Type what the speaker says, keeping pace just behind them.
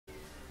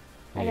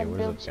I Hey, got what is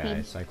build up speed.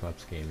 guys,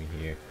 Cyclopsgaming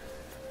here.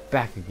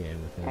 Back again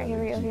with Alright,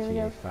 another here we go, here we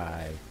GTA go.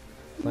 5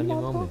 Funny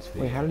Moments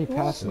video. Wait, how did he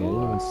pass me? I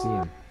didn't even see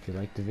him. If you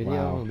liked the video,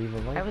 Wow. leave a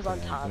like. I was on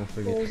and top. Don't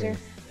forget Loser.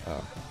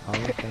 to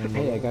comment down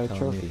Hey, I below, got a tell me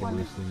trophy. if you want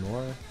to see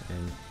more,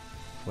 and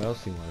what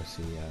else you want to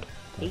see.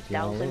 Talk to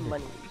y'all 8,000 later.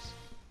 monies.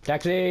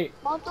 Taxi!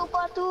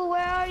 Patu,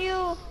 where are you?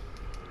 Oh,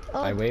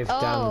 I waved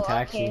down the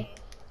taxi. Okay.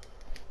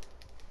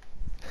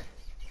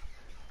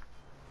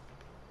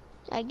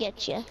 I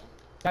get you.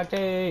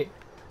 Taxi!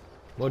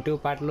 Motu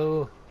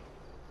Patlu!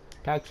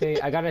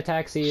 Taxi! I got a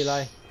taxi,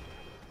 Eli.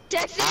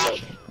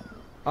 Taxi!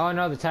 Oh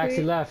no, the taxi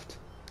Wait. left.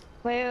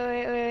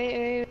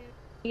 Wait.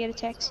 You get a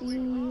taxi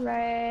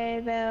right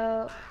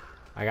about.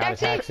 I got a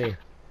taxi.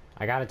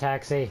 I got a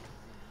taxi.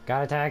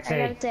 Got a taxi. I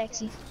got a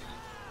taxi.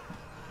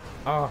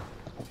 Oh.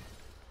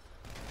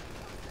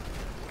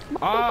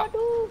 Patu.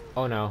 Oh.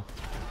 Oh no.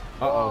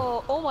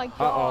 Uh-oh. Oh my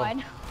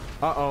god.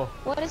 Uh-oh.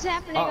 What is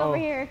happening Uh-oh. over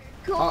here?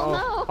 Cool, Uh-oh.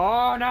 no.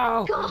 Oh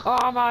no. Go.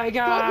 Oh my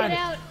god. get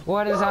out.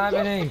 What is Go, get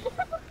happening?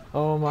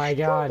 Oh my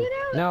god. get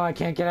out. No, I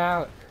can't get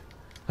out.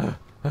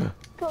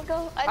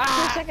 Go. For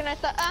a second I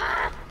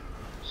thought,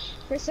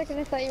 For a second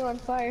I thought you were on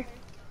fire.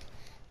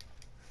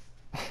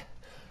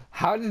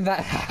 How did that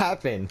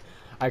happen?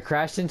 I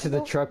crashed into the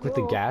truck with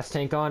the gas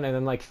tank on, and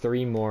then like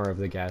 3 more of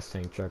the gas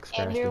tank trucks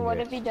crashed Andrew, into what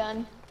it. have you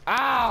done?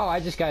 Ow! I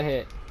just got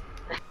hit.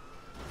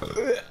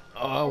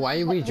 Oh, why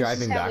are we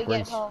driving This is how we get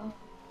backwards? home.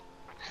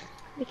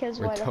 Because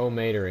We're why the-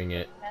 tow-matering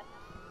it.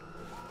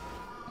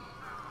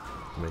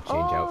 I'm gonna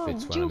change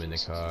outfits while I'm in the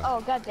car.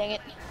 Oh god dang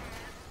it.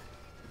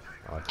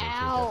 Oh, I can't change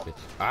Ow.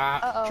 outfits.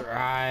 Ah, Uh-oh.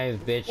 drive,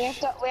 bitch.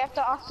 We have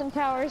to Austin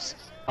Powers.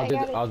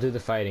 I'll do the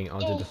fighting. I'll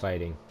do Yay. the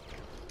fighting.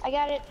 I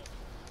got it.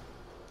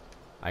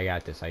 I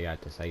got this.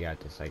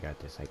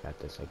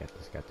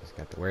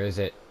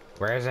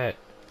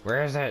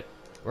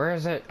 Where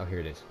is it? Oh, here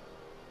it is.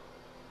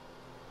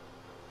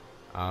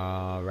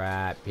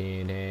 Alright,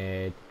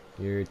 Pinhead.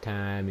 Your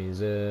time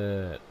is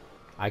up.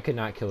 I could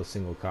not kill a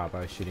single cop.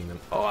 I was shooting them.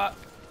 Oh!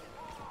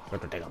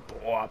 Got to take a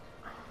blow up.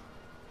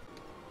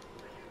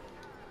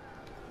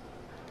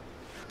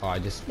 Oh, I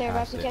just They're about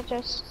passed to it. catch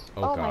us.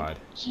 Oh, my God.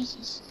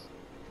 Jesus.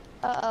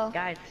 Uh-oh.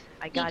 Guys,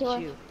 I got Detour.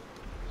 you.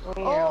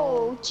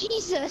 Oh,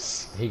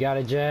 Jesus. He got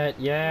a jet.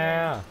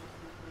 Yeah.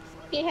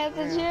 He has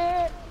a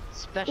jet.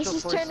 Special This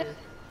is forces. turning.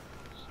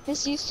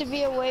 This used to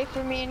be a way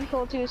for me and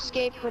Cole to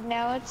escape, but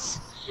now it's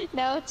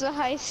a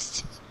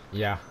heist.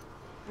 Yeah.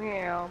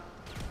 Yeah.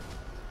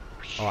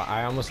 Oh,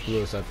 I almost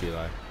blew us up,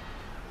 Eli.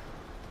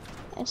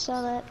 I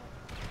saw that.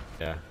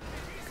 Yeah.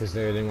 Because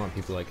they didn't want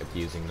people, like,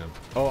 abusing them.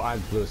 Oh, I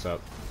blew us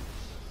up.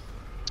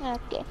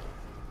 Okay.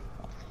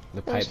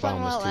 The was pipe fun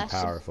bomb while was it too lasted.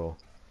 powerful.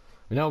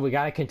 No, we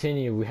gotta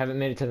continue. We haven't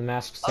made it to the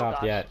masked stop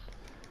gosh. yet.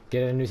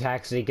 Get a new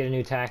taxi. Get a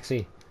new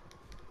taxi.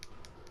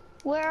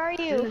 Where are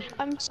you?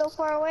 I'm so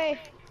far away.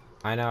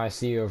 I know. I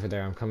see you over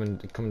there. I'm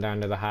coming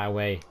down to the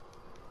highway.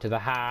 To the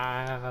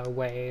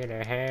highway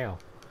to hell.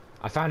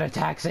 I found a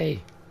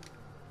taxi.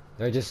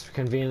 They're just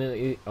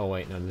conveniently. Oh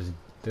wait, no.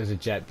 There's a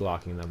jet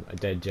blocking them. A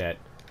dead jet.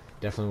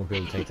 Definitely won't be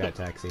able to take that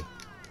taxi.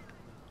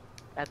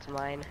 That's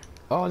mine.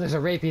 Oh, there's a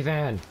rapey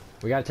van.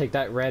 We gotta take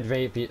that red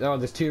rapey. Oh,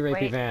 there's 2 rapey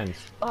Wait. vans.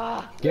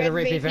 Oh, Get a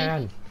Red rapey vapey.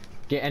 van.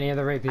 Get any of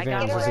the rapey I got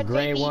vans. one. There's a Red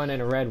gray vapey. one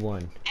and a red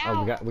one. Oh,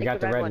 Ow. we got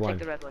the red one. Take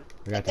the red one.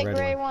 We got Take the the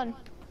gray red one.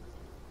 one.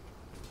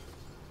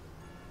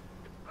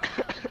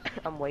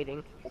 I'm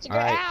waiting. It's a gray.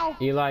 Alright, Ow.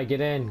 Eli,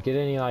 get in,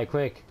 Eli,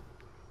 quick.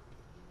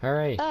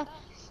 Hurry. Uh,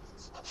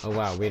 Oh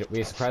wow,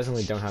 we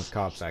surprisingly don't have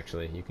cops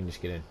actually. You can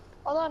just get in.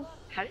 hold on.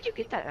 How did you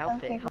get that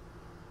outfit? Okay.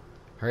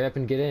 Hurry up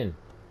and get in.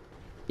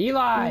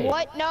 Eli!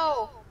 What?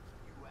 No.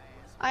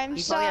 I'm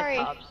You probably have sorry.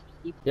 cops.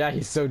 You- Yeah,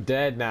 he's so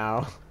dead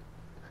now. Oh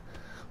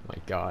my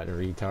god,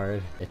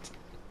 retard. It's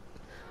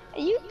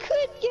You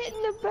could get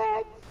in the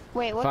back.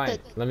 Wait, what fine.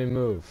 Let me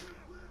move.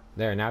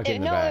 There, now get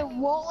in the no, back. it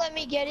won't let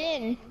me get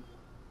in.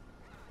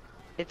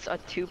 It's a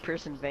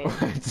 2-person van.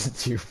 It's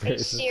a Are you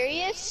 2-person.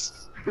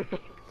 serious?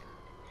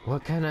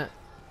 What kind of?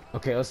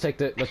 Okay, let's take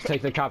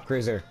the cop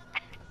cruiser.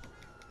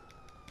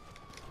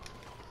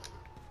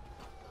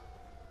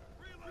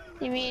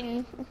 You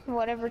mean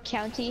whatever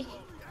county?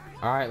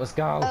 All right, let's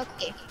go.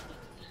 Okay.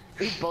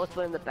 We both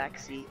were in the back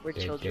seat. We're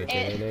children.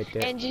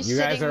 And just You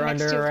guys sitting are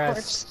next under to a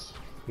arrest. corpse.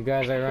 You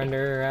guys are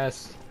under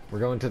arrest. We're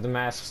going to the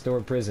mask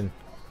store prison.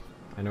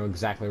 I know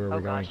exactly where Oh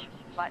we're going. gosh.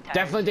 Flat tires,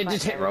 Definitely did flat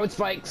just hit tires. road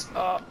spikes.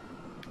 Oh,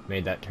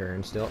 made that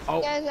turn still.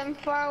 Oh, Guys, I'm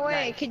far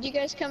away. Nice. Could you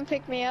guys come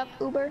pick me up,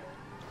 Uber?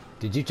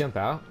 did you jump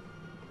out?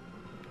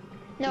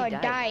 No, He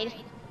I died. died.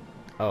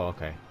 Oh,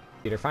 okay.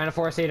 Peter, find a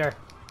 4-seater.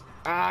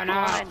 Oh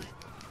no!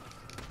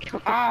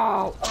 Come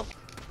on. Oh!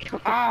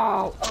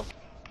 Oh!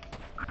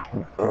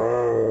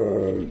 Oh!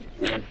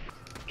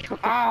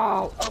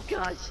 Oh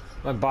gosh.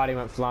 My body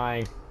went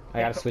flying. I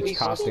gotta switch We both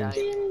costumes.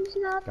 died. It's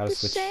not Gotta the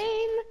switch.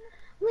 same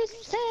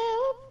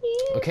without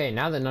you. Okay,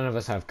 now that none of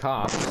us have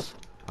cops,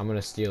 I'm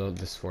gonna steal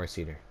this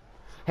 4-seater.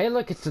 Hey,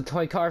 look, it's the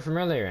toy car from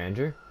earlier,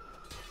 Andrew.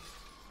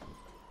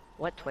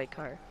 What toy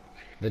car?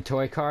 The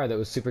toy car that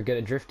was super good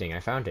at drifting. I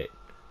found it.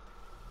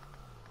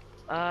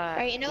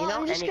 Alright, you know what?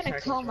 I'm just any gonna car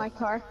call can my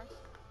car.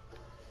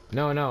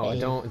 No, no,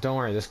 don't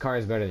worry. This car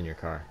is better than your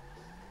car.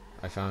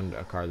 I found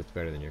a car that's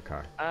better than your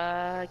car.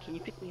 Can you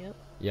pick me up?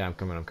 Yeah, I'm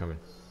coming. I'm coming.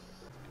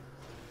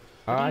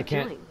 What are I you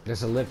can't. doing?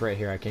 There's a lip right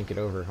here. I can't get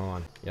over. Hold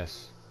on.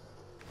 Yes.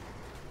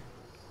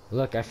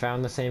 Look, I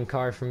found the same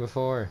car from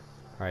before.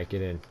 All right,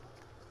 get in.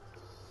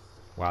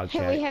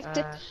 Wildcat. We have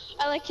to.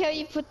 I like how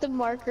you put the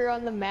marker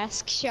on the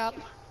mask shop.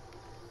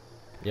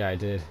 Yeah, I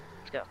did.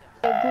 Let's go.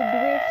 A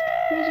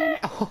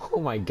good drift. Oh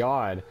my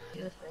God.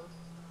 Do the thing.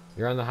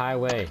 You're on the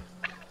highway.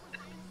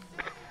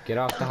 Get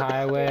off the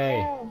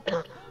highway.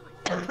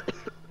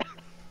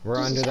 We're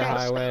under the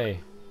highway.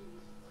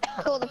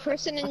 Cool, the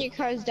person in your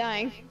car is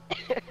dying.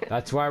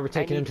 That's why we're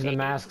taking him to the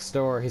mask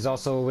store. He's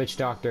also a witch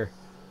doctor.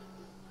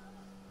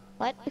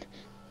 What?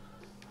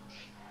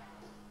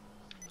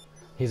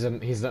 He's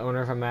the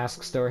owner of a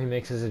mask store. He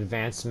makes his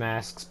advanced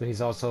masks, but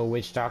he's also a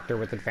witch doctor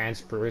with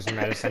advanced brews and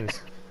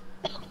medicines.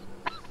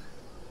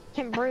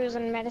 And brews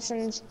and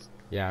medicines.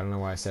 Yeah, I don't know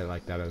why I said it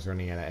like that. I was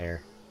running out of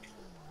air.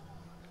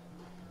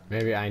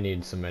 Maybe I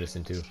need some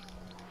medicine too.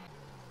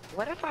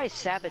 What if I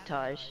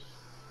sabotage?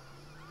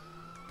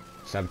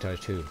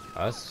 Sabotage who?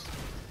 Us?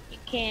 You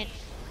can't.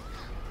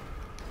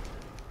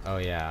 Oh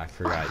yeah, I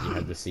forgot you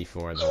had the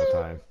C4 the whole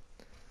time.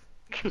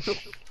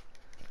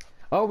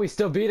 Oh, we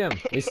still beat him!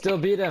 We still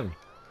beat him!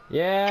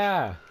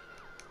 Yeah!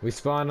 We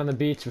spawned on the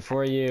beach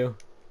before you.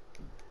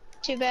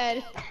 Too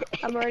bad.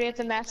 I'm already at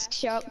the mask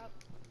shop.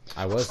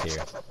 I was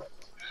here.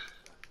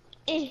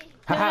 No,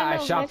 Haha, I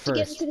have shot to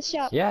get first. into the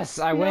shop. Yes,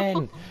 I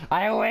win!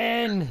 I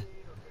win!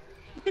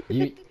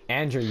 You,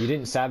 Andrew, you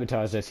didn't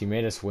sabotage us. You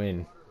made us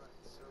win.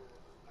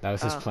 That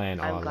was his plan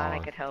all along. I'm glad I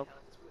could help.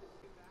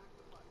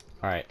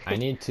 Alright, I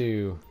need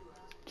to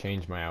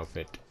change my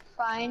outfit.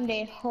 Find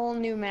a whole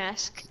new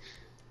mask.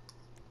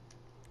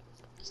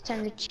 It's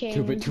time to change.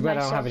 Too bad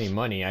I don't have myself. any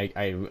money.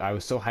 I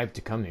was so hyped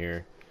to come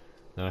here.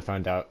 Then I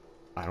found out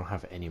I don't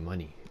have any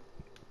money.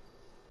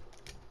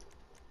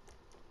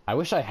 I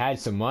wish I had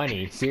some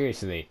money,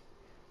 seriously.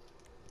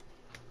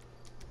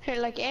 They're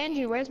like,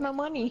 Andrew, where's my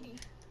money?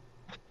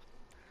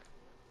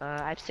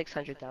 I have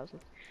 600,000.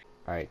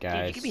 Alright, Dude,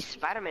 guys. you could be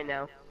Spider-Man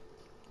now.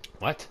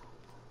 What?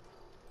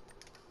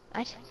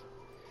 What?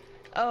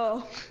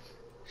 Oh.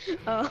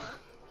 Oh.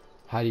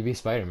 How do you be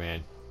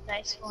Spider-Man?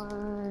 Nice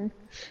one.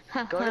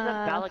 Go to the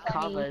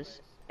Balaclavas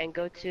and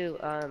go to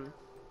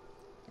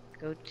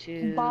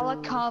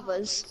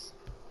Balaclavas.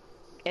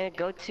 and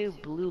go to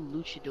Blue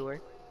Luchador.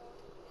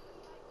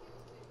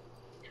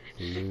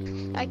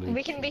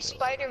 We can be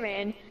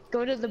Spider-Man.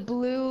 Go to the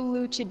blue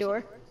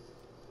luchador.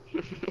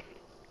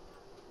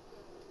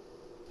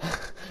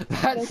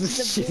 That's the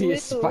the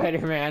shittiest blue.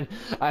 Spider-Man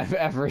I've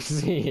ever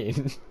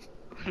seen.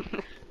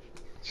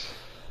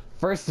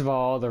 First of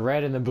all, the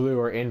red and the blue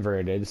are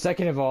inverted.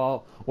 Second of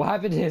all, what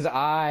happened to his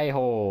eye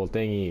hole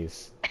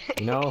thingies?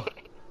 You know?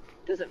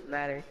 Doesn't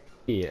matter.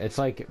 It's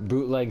like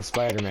bootleg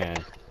Spider-Man.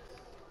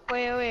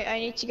 Wait, I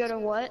need to go to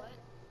what?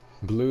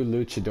 Blue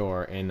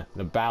Luchador in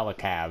the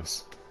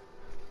Balaclavs.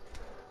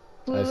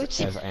 Blue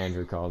As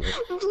Andrew called it.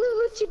 Blue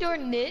luchador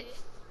knit?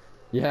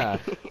 Yeah.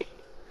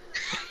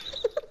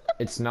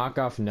 It's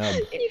knockoff nub.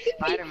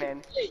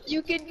 Spider-Man.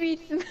 You can be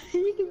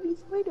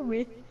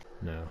Spider-Man.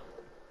 No.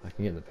 I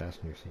can get in the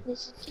passenger seat.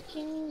 This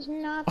kitchen's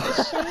not the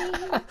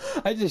same.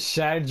 I just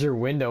shattered your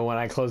window when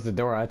I closed the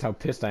door. That's how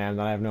pissed I am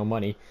that I have no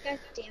money. God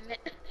damn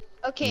it.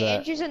 Okay,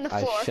 Andrew's in the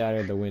floor. I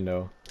shattered the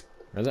window.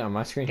 Really? On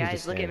my screen, he's Guys,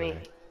 just look at me.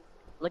 standing there.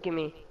 Look at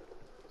me.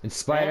 It's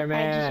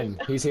Spider-Man!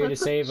 He's here to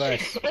save us!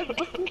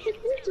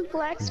 It's a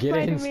black Get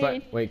in,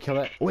 Spider-Man. Wait, kill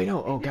that. Wait,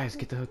 no! Oh, guys,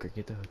 get the hooker,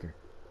 get the hooker.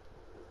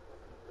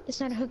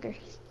 It's not a hooker.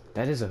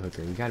 That is a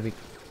hooker, you gotta be...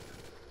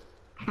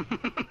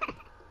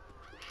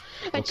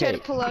 I try to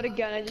pull out a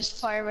gun, I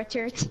just fire my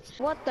turrets.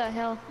 What the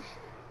hell?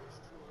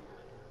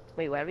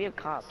 Wait, why do we have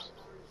cops?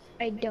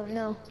 I don't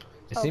know.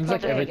 It seems like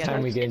probably every again.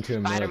 time we get into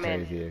a military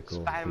Spider-Man.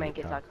 vehicle... Spider-Man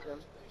can talk to him.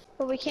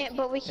 But we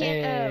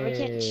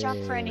can't shop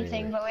for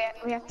anything, but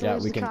we have to Yeah,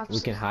 lose we the can, cops. we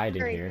can hide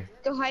in Hurry, here.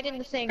 Go hide in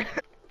the thing.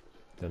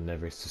 They'll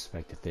never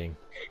suspect a thing.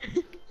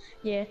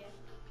 Yeah.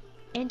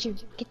 Andrew,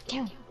 get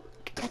down.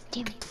 God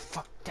damn it.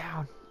 Fuck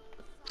down.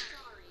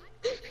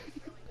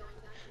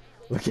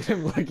 Look at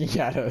him looking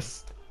at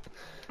us.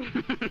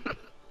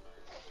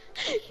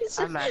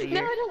 I'm out of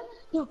here.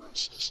 No,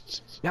 shh, shh, shh.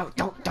 No,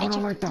 don't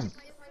alert them.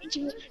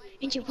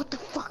 Andrew, what the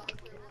fuck?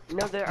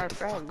 No, they're our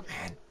friends.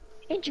 Man,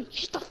 Andrew,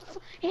 shut the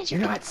fuck. Andrew,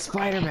 you're not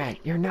Spider-Man.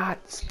 You're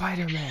not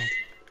Spider-Man.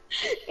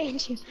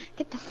 Andrew,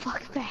 get the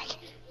fuck back.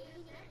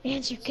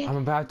 Andrew, get. I'm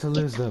about to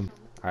lose them.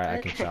 Alright,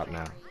 I can shop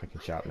now. I can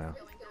shop now.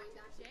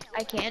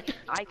 I can't.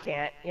 I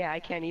can't. Yeah, I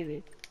can't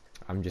either.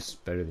 I'm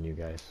just better than you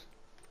guys.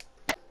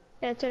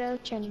 That's what I was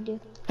trying to do.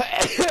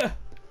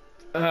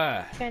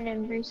 Trying to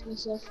embrace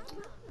myself.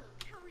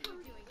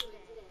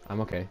 I'm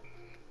okay.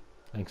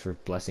 Thanks for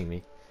blessing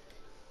me.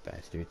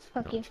 Bastards.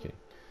 No, Fuck I'm you. just kidding.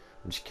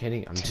 I'm just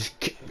kidding. I'm just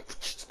kidding.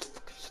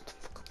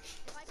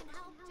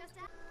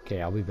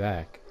 Okay, I'll be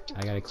back.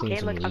 I gotta clean Okay,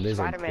 some look, I'm lizard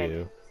Spider-Man.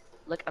 poo.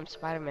 Look, I'm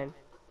Spider-Man.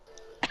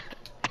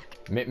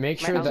 Make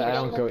sure house that I is-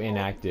 don't go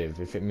inactive.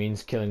 If it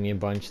means killing me a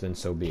bunch, then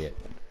so be it.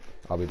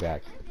 I'll be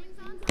back.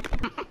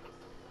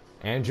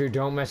 Andrew,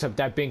 don't mess up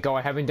that bingo.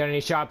 I haven't done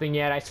any shopping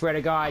yet. I swear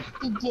to God.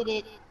 He did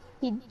it.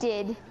 He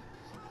did.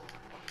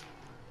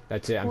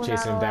 That's it. I'm We're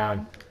chasing him not down.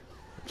 allowed.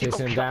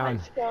 Chasing him down.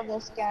 Kill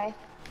this guy.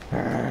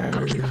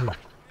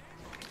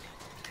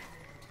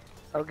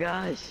 Oh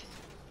gosh.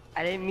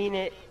 I didn't mean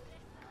it.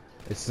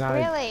 It's not.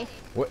 Really?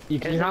 What?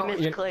 You're It was a not.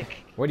 misclick.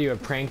 What are you, a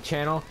prank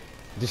channel?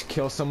 Just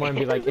kill someone and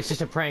be like, it's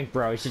just a prank,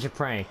 bro. It's just a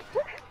prank.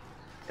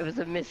 It was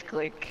a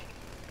misclick.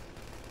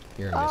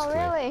 You're a Oh,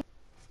 misclick. really?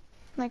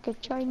 Like a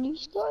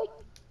Chinese toy?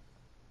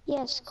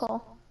 Yes,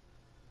 Cole.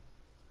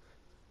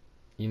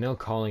 You know,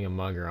 calling a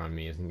mugger on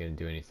me isn't gonna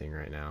do anything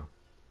right now.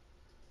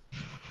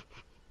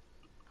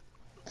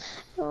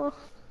 Oh.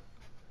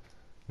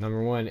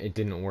 Number one, it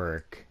didn't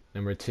work.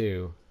 Number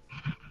two,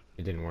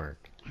 it didn't work.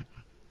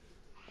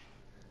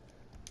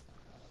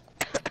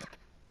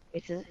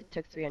 It says it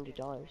took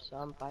 $300, so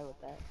I'm fine with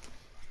that.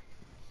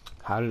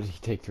 How did he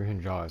take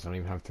 $300? I don't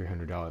even have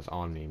 $300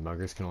 on me.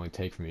 Muggers can only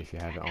take from me if you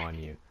have it on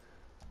you.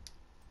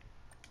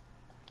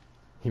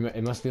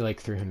 It must be like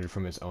 300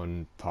 from his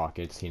own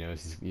pockets. He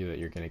knows that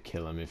you're gonna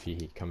kill him if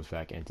he comes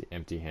back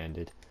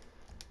empty-handed.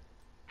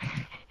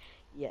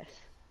 Yes.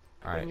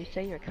 All When you right.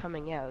 say you're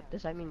coming out,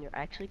 does that mean you're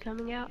actually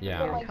coming out?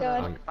 Yeah. Or Oh my you're coming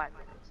out God. in 5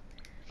 minutes?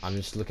 I'm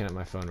just looking at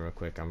my phone real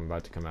quick. I'm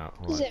about to come out.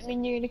 Hold Does on. that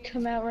mean you're gonna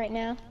come out right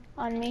now?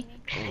 On me?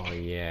 Oh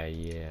yeah,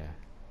 yeah.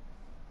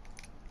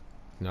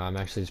 No, I'm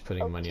actually just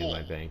putting money in my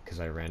Okay. bank because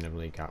I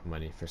randomly got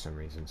money for some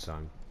reason, so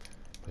I'm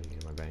putting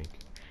it in my bank.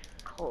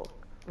 Cole,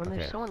 when Okay.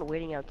 there's someone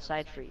waiting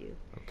outside for you.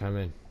 I'm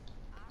coming.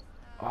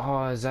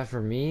 Oh, is that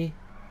for me?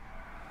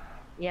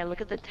 Yeah,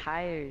 look at the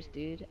tires,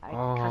 dude. I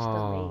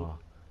custom made. Oh,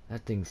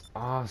 that thing's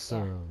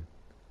awesome.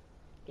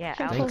 Yeah,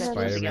 Thanks, Alex Thanks, got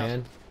something else.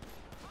 Spider-Man.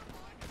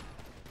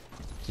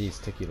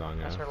 Jeez, took you long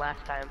That's enough. for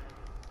last time.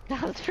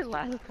 That was for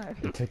last time.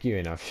 It took you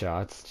enough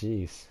shots.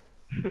 Jeez.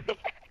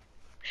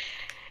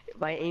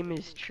 My aim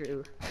is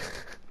true.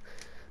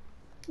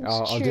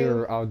 I'll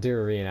do a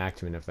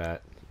reenactment of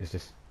that. It's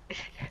just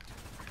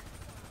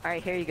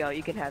Alright, here you go.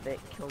 You can have it.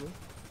 Kill me.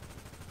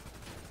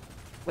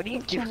 What are you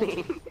Kill me.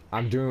 doing?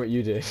 I'm doing what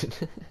you did.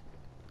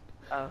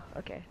 Oh,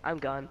 okay. I'm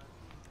gone.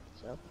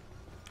 So.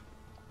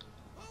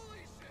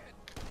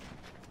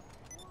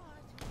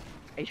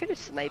 Are you trying to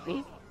snipe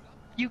me?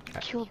 You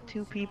killed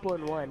 2 people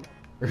in one.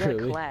 You got a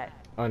Really? collat.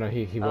 Oh no,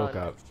 he woke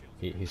no. up.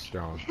 He's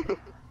strong.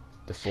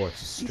 The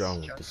force is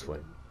strong with this strong.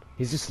 one.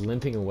 He's just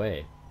limping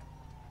away.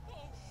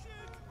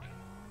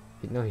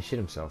 No, he shit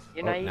himself.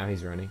 You're Oh, not now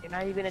he's running. You're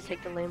not even gonna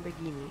take the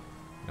Lamborghini.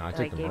 No, I that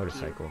took I the gave to you.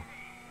 motorcycle.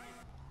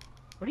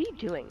 What are you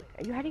doing?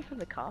 Are you hiding from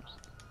the cops?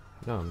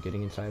 No, I'm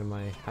getting inside of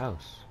my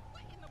house.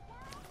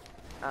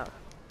 Oh.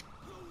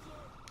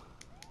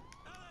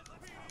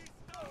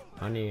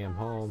 Honey, I'm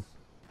home.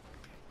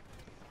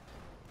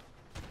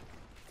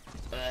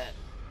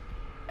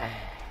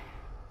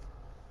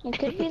 It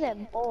could be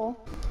that bowl.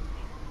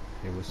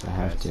 Hey, what's I up,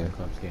 have guys? to.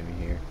 Cyclopsgaming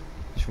here.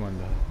 Just wanted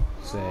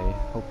to say,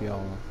 hope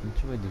y'all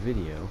enjoyed the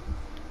video,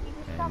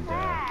 and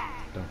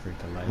don't forget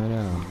to like, I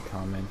know. and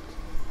comment,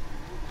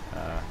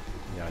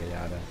 yada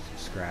yada,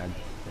 subscribe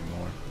for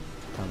more.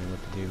 Tell me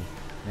what to do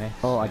next.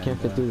 Oh, I can't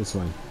and, fit through this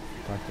one.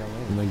 Talk to y'all I'm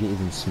later. gonna get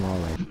even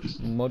smaller.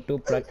 Motu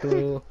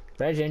Platu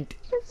present.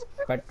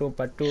 Patu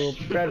Patu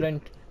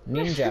present.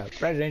 Ninja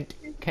present.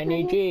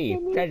 Kenny G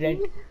present.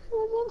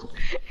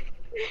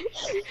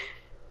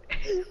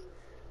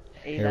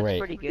 Hey, Here, that's wait.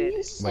 pretty good.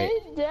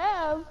 Wait.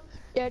 Down.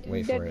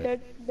 Wait for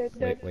it.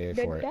 Wait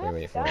for it.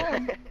 Wait for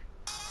it.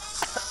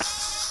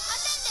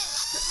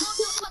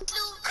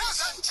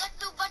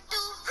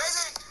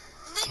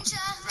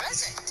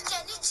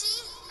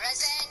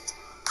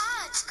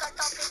 आज का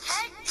topic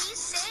है D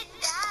से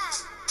dad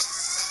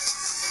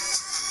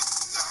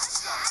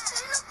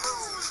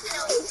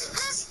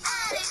plus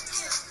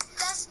attitude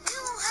plus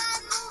new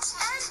hand moves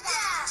and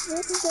dab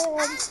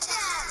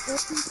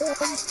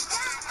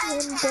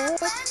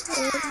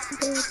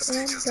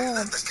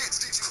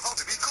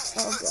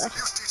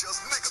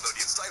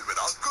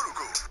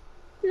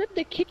Let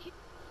the kid.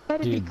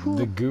 That'd be Dude, cool.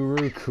 the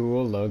Guru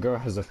Cool logo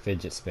has a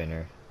fidget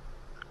spinner.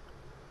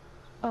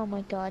 Oh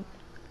my god.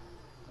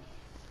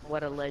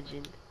 What a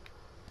legend.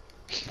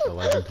 The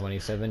Legend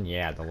 27?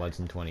 Yeah, the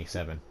Legend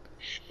 27.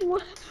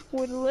 What a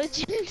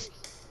legend.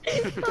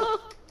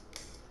 Oh.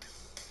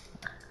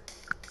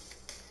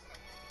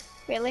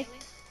 Really?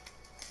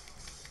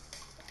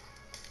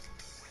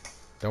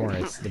 Don't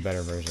worry, it's the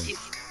better version.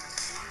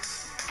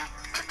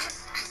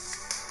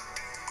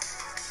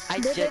 I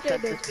just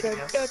got this video.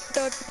 Alright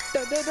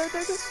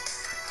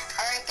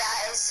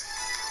guys,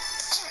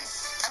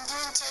 I'm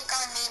doing Take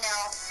On Me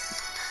now.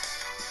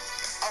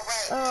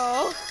 Alright.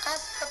 Oh.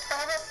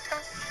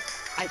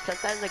 I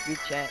sent that in the group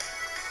chat.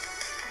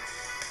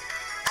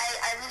 I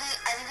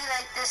really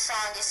like this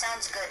song, it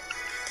sounds good.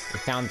 It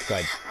sounds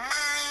good.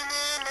 Mine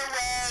in the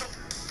way,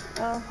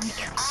 Oh my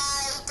god. I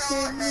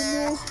don't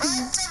know, but to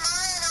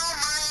mine all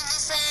mine the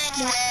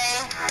same way.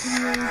 In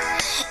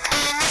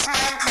this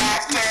month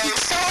that day,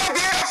 so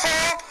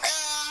beautiful,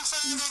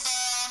 and